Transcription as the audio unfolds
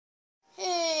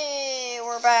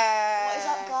back. What is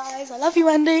up, guys? I love you,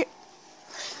 Wendy.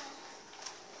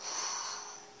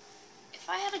 If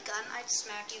I had a gun, I'd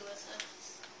smack you with it.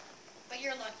 But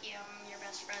you're lucky I'm your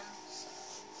best friend. So.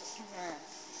 Yeah.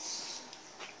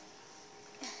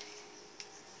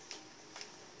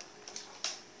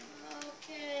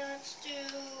 Okay, let's do...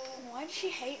 Why does she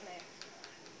hate me?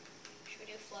 Should we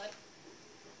do Flood?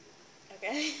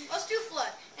 Okay. Let's do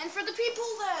Flood. And for the people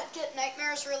that get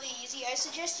nightmares really easy, I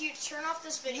suggest you turn off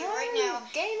this video right now.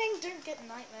 Gaming don't get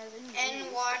nightmares.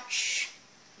 And watch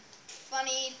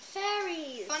funny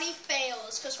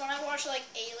fails. Because when I watch like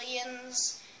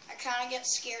Aliens, I kind of get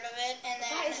scared of it. And then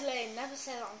that is lame. Never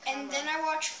say that on camera. And then I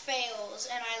watch fails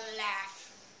and I laugh.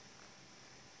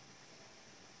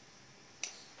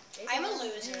 I'm a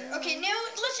loser. Okay, now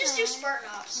let's just do Spartan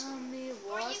Ops. Or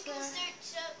you can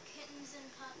search up kittens and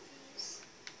puppies.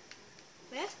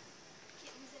 What?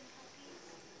 Kittens and puppies.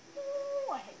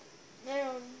 Oh, I hate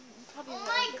no puppies. Oh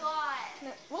my god.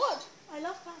 No, what? I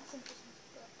love cats and puppies.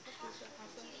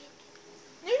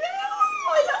 You No, hate kittens.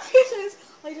 I love kittens.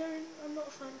 I'm not a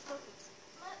fan of puppies.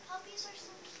 But puppies are so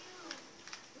cute.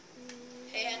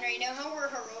 Hey Henry, you know how we're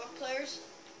heroic players?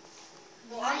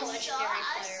 Well, I'm a legendary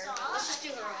player. I Let's saw just do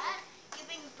a heroic. cat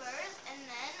giving birth, and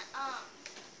then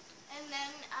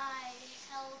I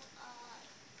held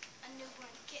a newborn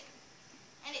kitten,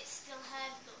 and it still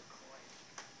had the cord.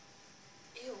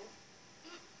 Ew.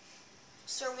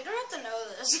 Sir, we don't have to know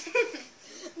this.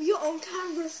 You're on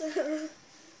camera, sir.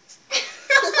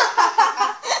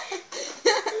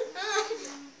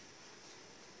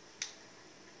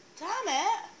 Damn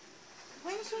it!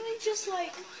 Why don't we just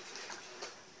like...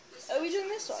 Are we doing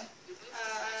this one?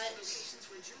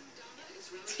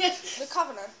 The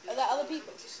Covenant? Are there other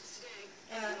people?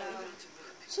 No.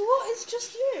 So what? It's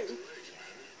just you?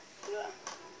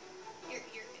 You're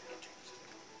good.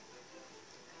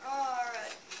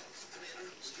 Alright.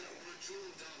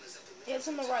 Yeah, it's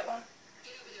on the right one.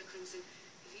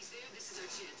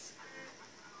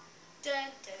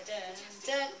 Dun, dun, dun,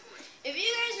 dun. If you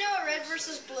guys know what red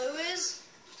versus blue is,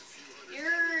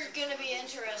 you're gonna be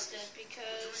interested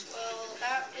because, well,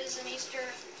 that is an Easter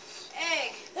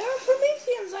egg There are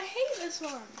Prometheans. I hate this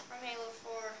one. from Halo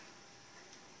 4.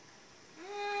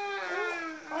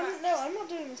 No, I'm not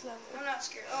doing this level. I'm not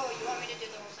scared. Oh, you want me to do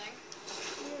the whole thing?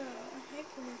 Yeah, I hate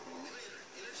Prometheans.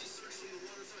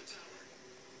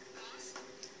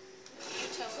 You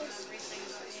tell them everything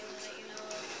about Halo that you know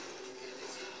of.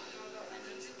 Know about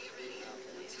Wendy.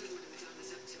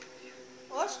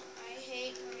 What? I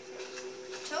hate.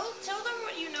 Tell them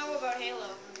what you know about Halo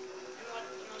and what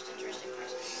the most interesting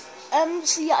person is.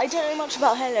 So yeah, I don't know much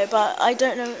about Halo, but I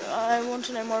want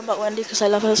to know more about Wendy because I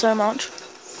love her so much.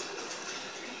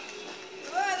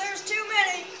 Oh, there's too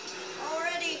many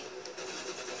already.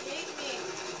 Hate me.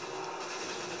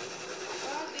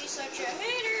 Don't be such a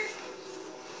hater.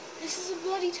 This is a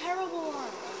bloody terrible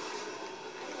one.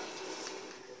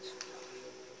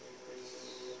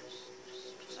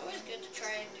 It's always good to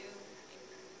try and do.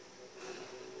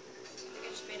 I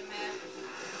just made him mad.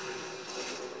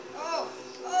 Oh,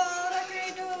 that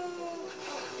grenade, no. Oh,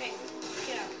 hey,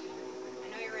 get out. I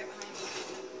know you're right behind me.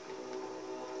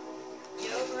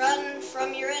 Don't run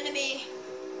from your enemy.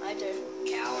 I do.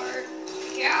 Coward.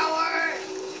 Coward.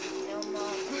 No,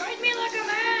 Mom. Fight me like a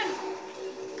man.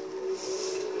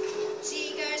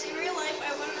 See, guys, in real life,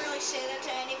 I wouldn't really say that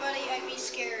to anybody. I'd be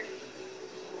scared.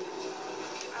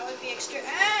 I would be extra.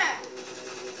 Ah!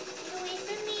 Get away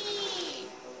from me.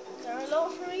 There are a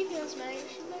lot of Prometheans, mate. You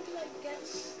should maybe like get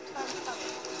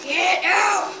Get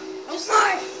out of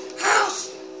my house!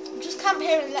 Just camp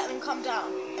here and let them come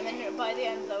down, and then by the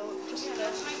end they'll just. Yeah,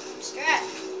 that's my strat.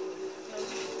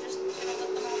 Just gonna let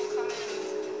them all come in.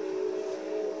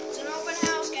 It's an open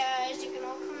house, guys. You can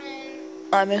all come in.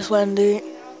 I miss Wendy. You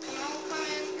can all come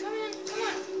in. Come in. Come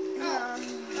on. No,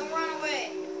 don't run away.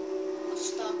 I'll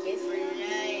stalk you for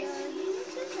life.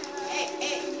 Hey.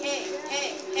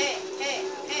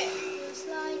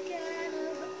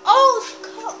 Oh,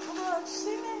 come on,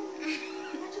 singing. I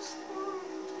just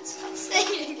Stop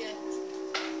saying it.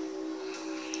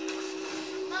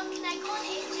 Mom, can I go on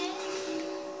AJ?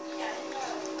 Yeah,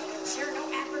 sir, no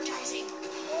advertising.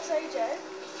 What's AJ?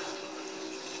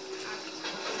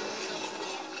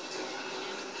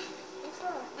 What's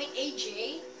that? Wait,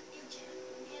 AJ?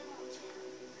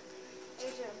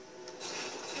 AJ.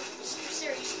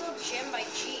 Sir, you spelled Jim by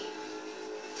G.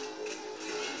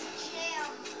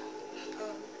 Jam.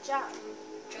 Oh, Jam.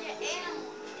 Yeah, animal jam.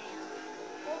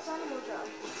 What's Animal Jam?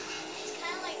 It's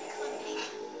kind of like cooking.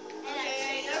 And Okay,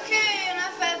 actually, okay,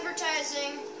 enough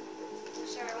advertising.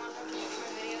 Sorry, I want them to watch my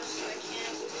videos, so I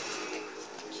can't do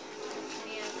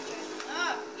any advertising.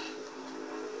 Ah!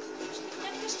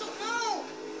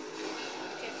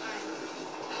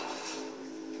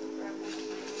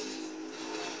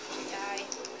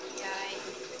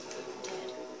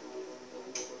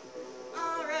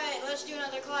 let's do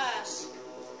another class.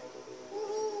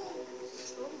 Woohoo!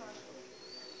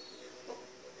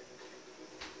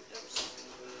 Oops.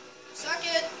 Suck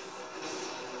it!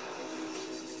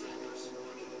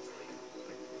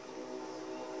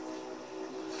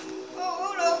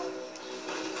 Oh no!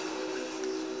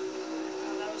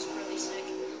 Oh, that was really sick.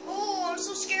 Oh, I'm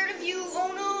so scared of you!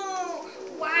 Oh no!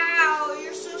 Wow,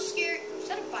 you're so scared. Is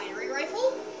that a binary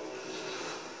rifle?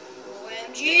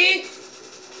 OMG!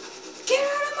 Get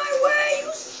out of my way,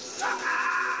 you sucker!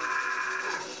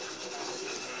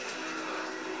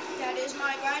 That is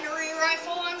my binary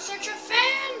rifle. I'm such a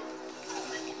fan. Oh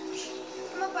my gosh.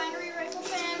 I'm a binary rifle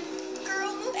fan.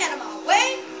 Girl, move out of my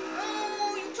way.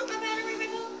 Oh, you took my binary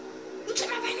rifle. You took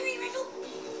my binary rifle.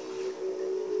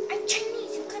 I'm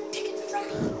Chinese. You can't take it from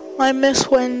me. I miss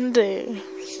Wendy.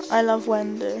 I love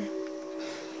Wendy.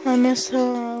 I miss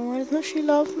her. Why doesn't she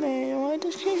love me? Why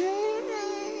does she hate me?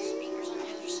 Speaker's on the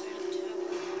other side of the tablet.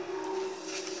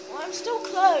 Well, I'm still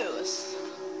close.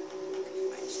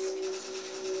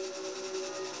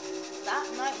 That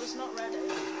night was not ready.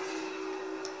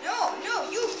 No,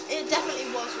 you It definitely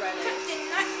was ready.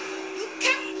 you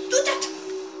can't do that.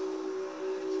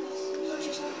 You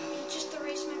just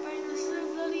erased my binary. This is a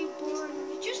bloody boring.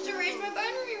 You just erased my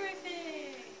binary rifle.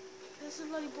 This is a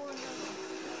bloody boring level.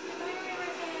 My binary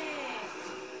rifle.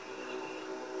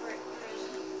 Where is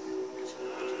it?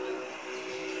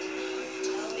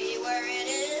 Tell me where it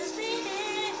is, baby.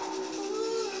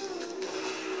 Ooh.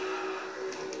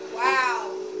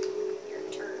 Wow. You're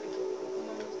a turd.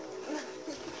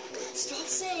 Stop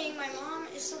saying my mom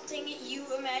is something you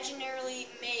imaginarily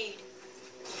made.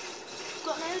 It's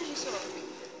got an energy sword.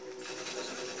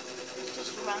 It's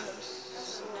just random.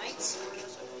 That's a night sword.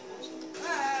 That's what it is. I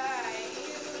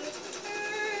am a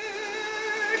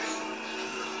turd.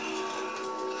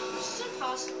 This is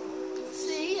impossible.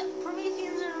 See,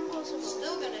 Prometheans are impossible.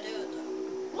 Still gonna do it though.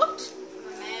 What?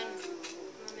 I'm a man.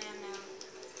 I'm a man now.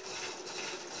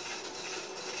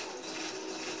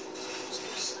 Just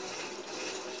gonna snipe him.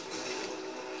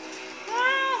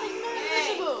 Ah, they're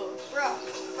Hey. invisible. Bro.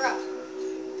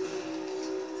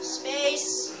 Space.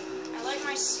 I like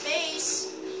my space.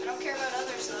 I don't care about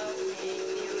others though.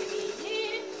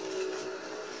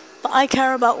 But I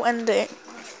care about Wendy.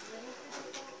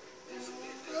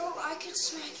 Bro, I could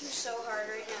smack you so hard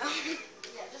right now.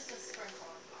 Yeah, just a sprinkle.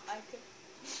 I could.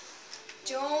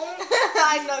 Don't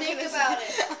I'm not think gonna about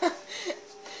say- it.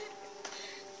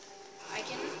 I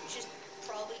can just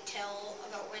probably tell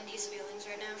about Wendy's feelings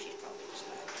right now. She's probably just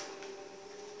mad.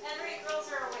 Henry, girls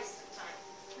are a waste of time.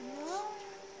 No.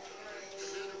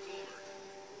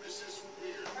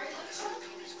 Right, Lucia?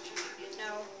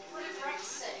 No. What did Rex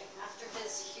say after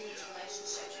his huge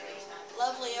relationship breakdown?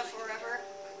 Love Leah forever.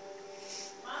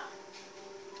 Huh?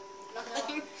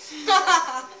 Nothing.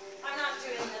 I'm not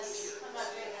doing this. I'm not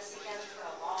doing this again for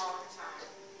a long time.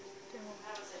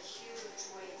 That was a huge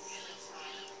waste of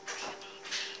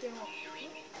time.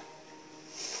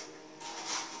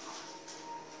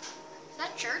 Is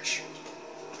that church?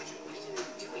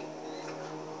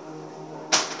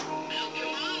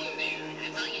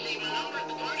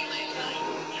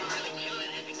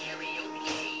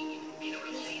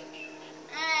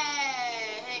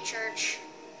 Hey, church.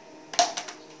 I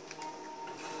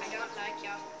don't like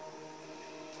y'all.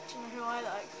 Do you know who I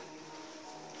like?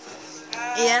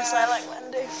 Yes, I like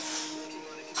Wendy.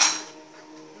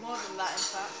 More than that, in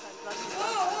fact. I bloody Whoa,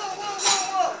 love her. whoa, whoa, whoa,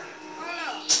 whoa. Oh no.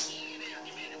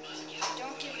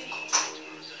 Don't give me.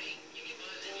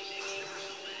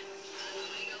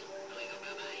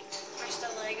 Press the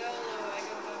Lego,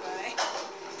 bye-bye.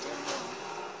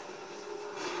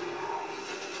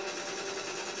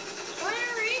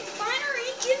 Binary,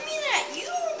 give me that. You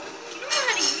know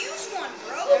how to use one,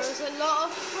 bro. There was a lot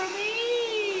of promise.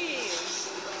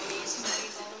 These is how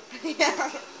you call them. Yeah.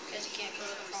 Because you can't go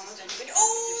to the prom with anybody. Oh!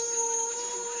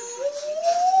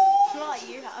 It's not like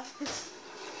you have.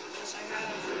 Yes, I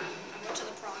have. I went to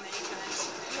the prom many times.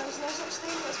 There's no such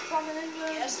thing as prom in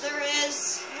England. Yes, there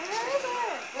is. Where is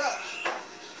it? Bro.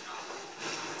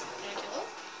 Did I kill him?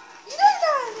 You don't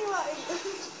know anything about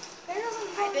England. There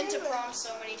doesn't I've been to England. prom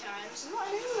so many times. Not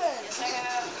in England. Yes, I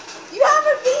have. You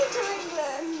haven't been to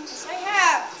England. Yes, I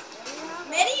have. No, you haven't.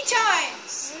 Many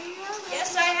times. No, you haven't.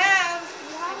 Yes, I have.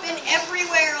 You I've haven't. been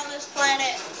everywhere on this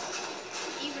planet.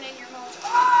 Even in your mom's.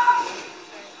 Oh!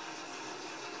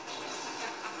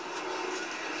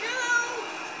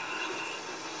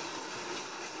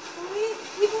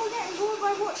 People are getting bored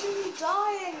by watching you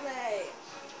dying, mate.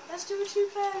 Let's do a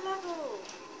 2-player level.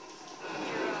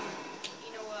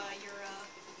 Your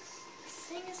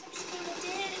thing is actually kind of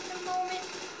dead at the moment.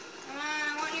 Come on,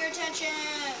 I want your attention.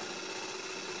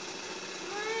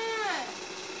 Come on.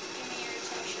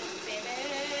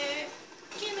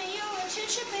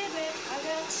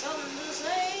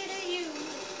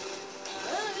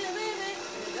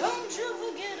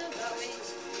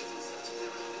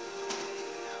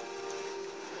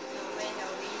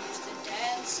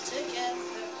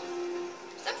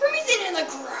 the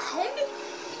ground?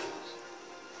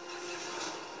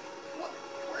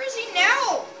 Where is he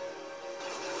now?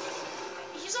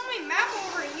 He's on my map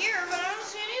over here, but I don't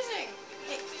see anything.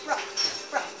 Hey, bro.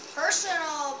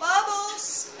 Personal bubble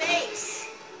space.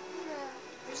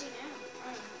 Where's he now?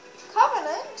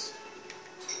 Covenant?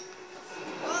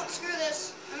 Well, screw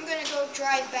this. I'm gonna go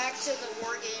drive back to the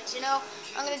war games. You know,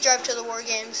 I'm gonna drive to the war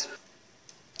games.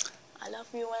 I love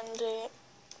you, Wendy.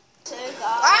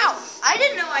 Wow, I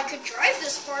didn't know I could drive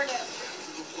this far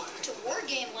to war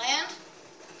game land.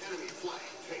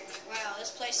 Wow,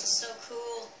 this place is so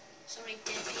cool. So many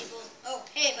dead people. Oh,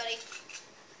 hey, buddy.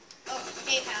 Oh,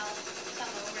 hey, pal.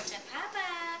 Come over to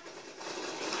Papa.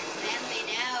 And your family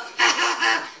now.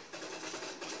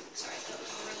 Sorry, that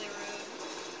was really rude.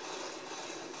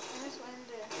 Where's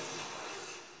Wendy?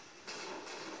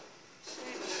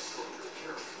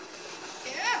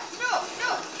 Yeah, no,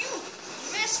 you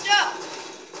messed up.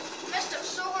 You messed up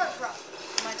so hard, bro.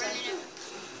 My turn.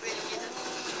 Really did it.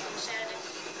 Saturday.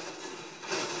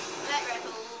 That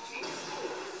rifle.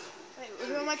 Wait,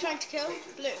 who am I trying to kill?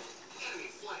 Blue.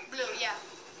 Blue, yeah.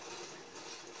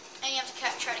 And you have to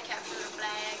try to capture the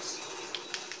flags.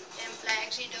 Them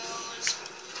flags he knows.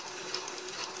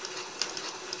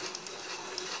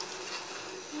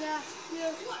 Yeah.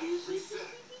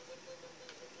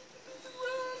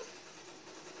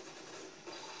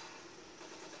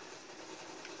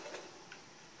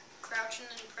 Crouch and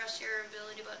then press your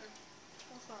ability button.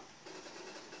 What's that?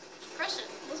 Just press it.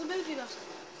 What's ability button?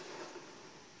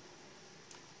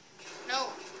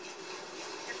 No.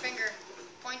 Your finger.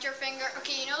 Point your finger.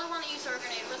 Okay, you know the one that you throw a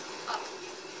grenade with? Up.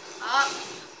 Up.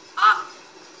 Up!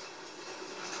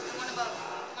 The one above.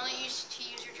 The one that you use to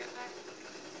use your jetpack.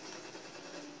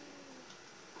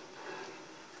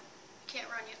 Can't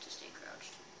run, you have to stay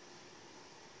crouched.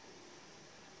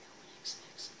 No one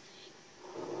expects a thing.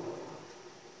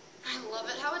 I love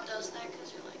it how it does that, because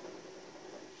you're like...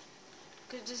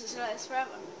 Does it say like this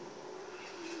forever?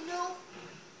 No.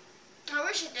 I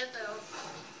wish it did, though.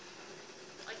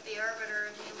 Like the Arbiter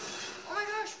and Halo. Oh my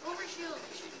gosh, overshield.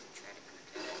 You should try to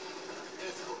get it.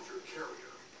 Escort your carrier.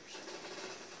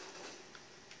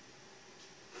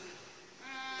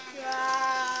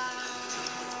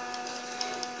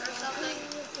 Or something.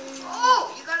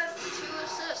 Oh, you got it for 2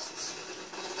 assists.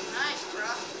 Nice, bro.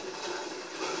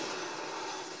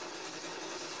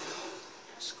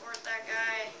 Escort that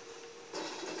guy.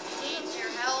 He needs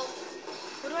your help.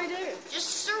 What do I do?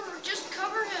 Just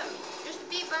cover him. Just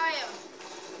be by him.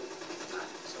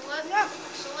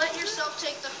 So let yourself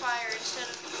take the fire instead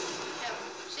of him.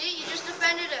 See, you just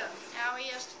defended him. Now he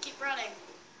has to keep running.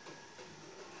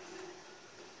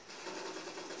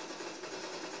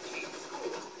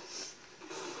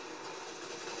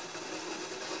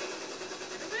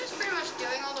 Everybody's pretty much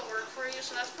doing all the work for you,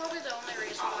 so that's probably the only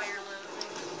reason why you're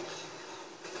losing.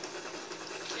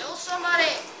 Kill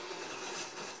somebody!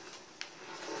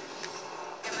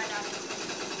 Am I done?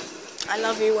 I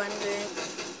love you, Wendy.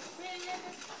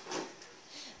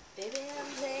 Baby, I'm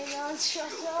playing on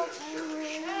Shut Up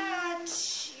Penguin.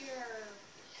 Shut your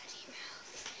bloody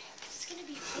mouth. It's gonna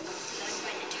be full of blood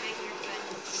by the time you're done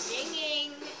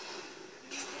singing.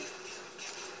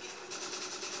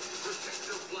 Protect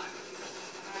your flag.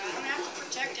 I don't have to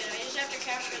protect it. I just have to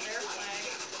capture their flag.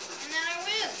 And then I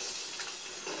win.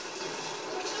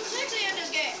 What's so sexy in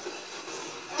this game?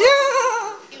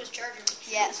 He was charging me.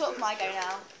 Yeah, it's sort of my go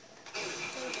now.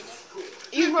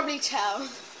 You can probably tell.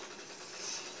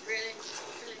 Really?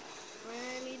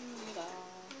 Really?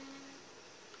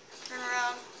 Turn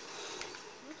around.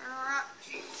 Turn around.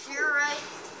 To your right.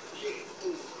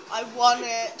 I won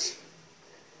it.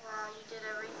 Wow, you did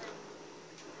everything.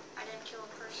 I didn't kill a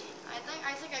person.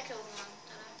 I think I killed one.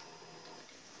 Did I?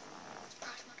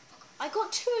 Surprise, motherfucker. I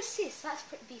got 2 assists. That's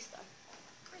pretty beast though.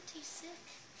 Pretty sick.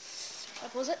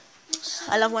 What was it?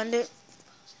 I love Wendy.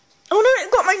 Oh no,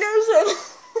 it got my nose in.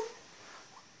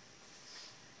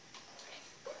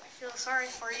 I feel sorry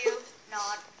for you.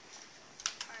 Not.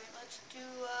 Alright, let's do,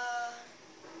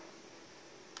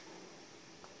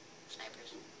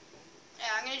 snipers.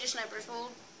 Yeah, I'm gonna do snipers.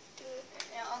 We'll do it.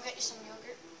 Yeah, I'll get you some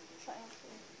yogurt.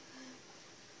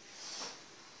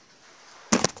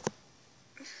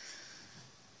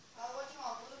 What do you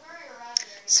want, blueberry or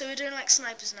raspberry? So we're doing like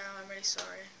snipers now. I'm really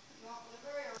sorry. You want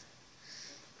blueberry or...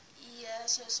 Yeah,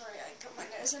 so sorry. I got my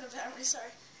nose in a bit. I'm really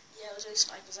sorry. Yeah, I was doing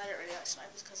snipers. I don't really like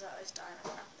snipers because I was dying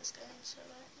at this game. So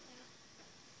like, yeah.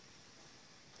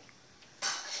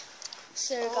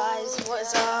 So guys, what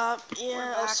is up?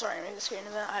 Yeah. Oh, sorry, I made the screen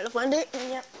of that. I love Wendy.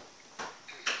 Yep.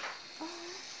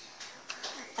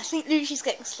 I think Lucy's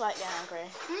getting slightly angry.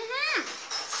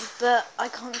 but I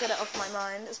can't get it off my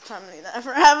mind. It's permanently there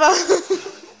forever.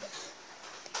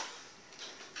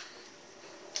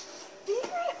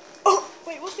 Oh,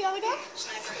 wait, what's the other guy?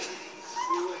 Sniper.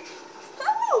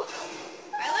 Oh!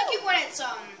 I like it when it's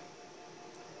Eliminate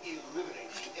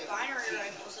enemy. binary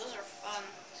rifles. Those are fun.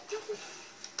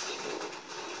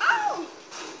 Ow!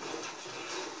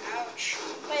 Ouch.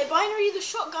 Wait, binary the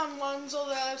shotgun ones or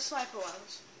the sniper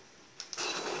ones?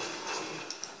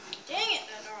 Dang it,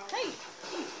 that arm. Hey!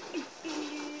 Can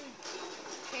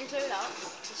you clear it out?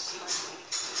 Just like,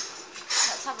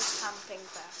 let's have a camping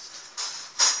first.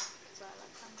 Because I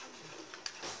like camping.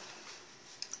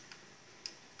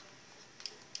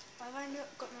 Have I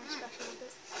got no special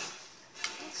bit?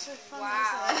 That's so fun,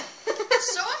 Wow. isn't it? It's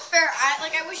so unfair. I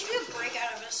wish you could break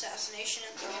out of an assassination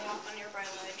and throw him off a nearby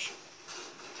ledge.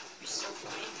 It'd be so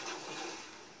funny.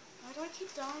 Why do I keep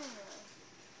dying though?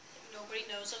 Nobody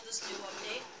knows of this new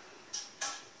update.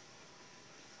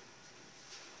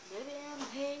 Maybe I'm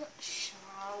paying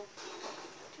show.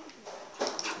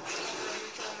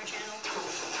 Killing my channel.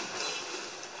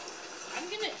 I'm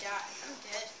gonna die. I'm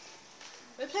dead.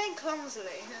 We're playing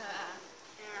clumsily. Yeah.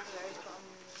 Very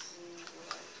clumsy.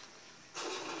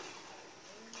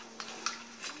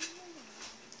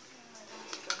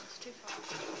 It's too far.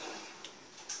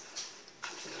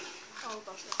 Oh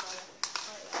gosh, look at it.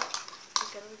 Right there.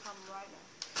 It's gonna become right now.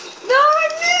 No, I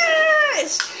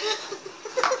missed!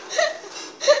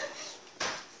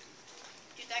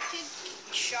 Dude, that kid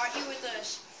shot you with a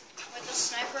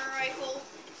sniper rifle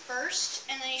first,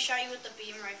 and then he shot you with the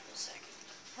beam rifle second.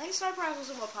 I think sniper rifles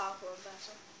are more powerful and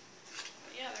better.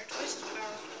 But yeah, they're twice as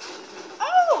powerful.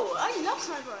 Oh, I love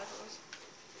sniper rifles.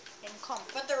 In comp.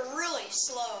 But they're really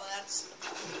slow. That's the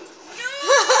problem. No!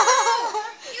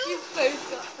 You both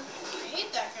got. I hate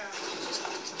that guy. He's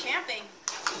camping.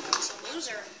 He's a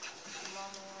loser.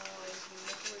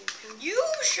 You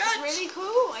shut. It's really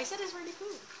cool. I said it's really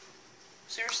cool.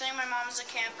 So you're saying my mom is a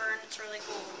camper and it's really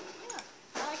cool. Yeah,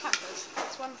 I like campers.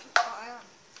 That's one what I am.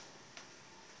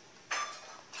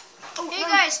 Oh, Hey no.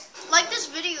 guys, like this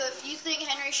video if you think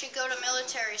Henry should go to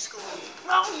military school.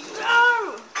 Oh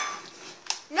no!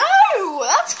 No!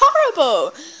 That's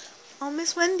horrible! I'll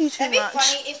miss Wendy too That'd be much.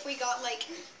 funny if we got like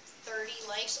 30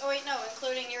 likes. Oh wait, no,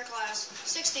 including your class.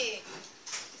 60.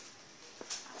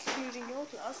 Including your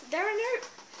class. There are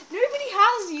nobody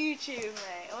has YouTube,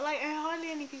 mate. Or like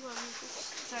hardly any people on YouTube.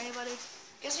 Is there anybody?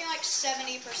 Guessing like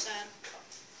 70%.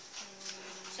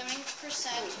 70%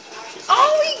 watches.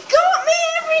 Oh, he got me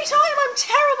every time! I'm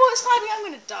terrible at sniping. I'm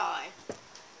gonna die.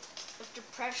 Of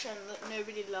depression that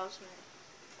nobody loves me.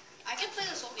 I could play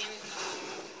this whole game.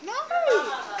 No!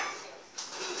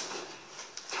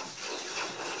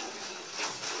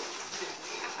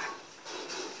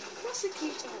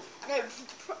 Prosecutor. No,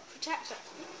 protector.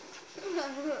 I'm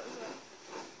gonna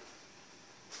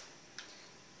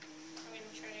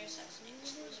try to assassinate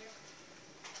this loser.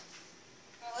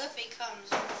 Well, if he comes.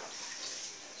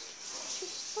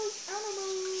 Just like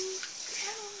animals.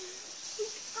 Animals.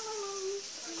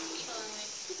 Killing me.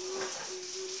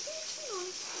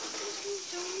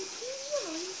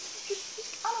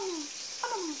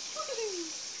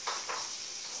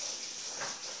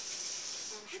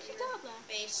 How'd you get up there?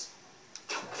 Face.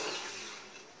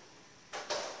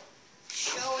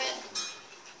 Show it.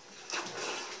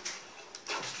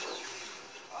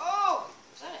 Oh!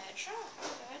 Was that a headshot? That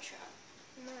was a headshot.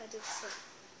 No, I did so.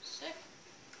 Sick.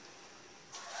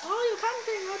 Oh, you're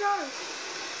camping, hold on.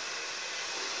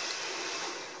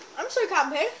 I'm so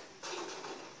camping.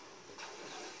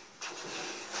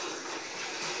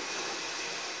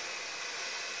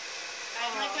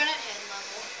 I'm like at head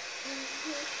level.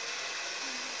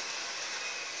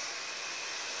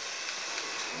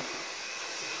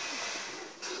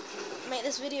 Mate,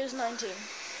 this video is 19.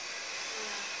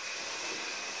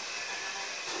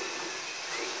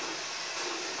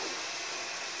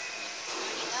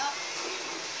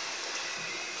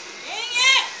 Dang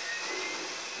it!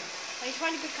 I need to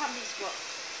find a good camping spot.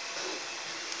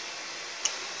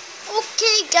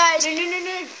 Okay, guys.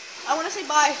 No. I want to say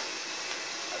bye.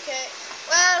 Okay.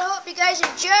 Well, I hope you guys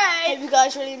enjoyed. Hope you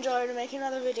guys really enjoyed making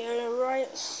another video right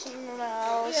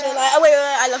now. So Yeah. like, oh wait,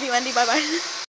 I love you, Wendy. Bye bye.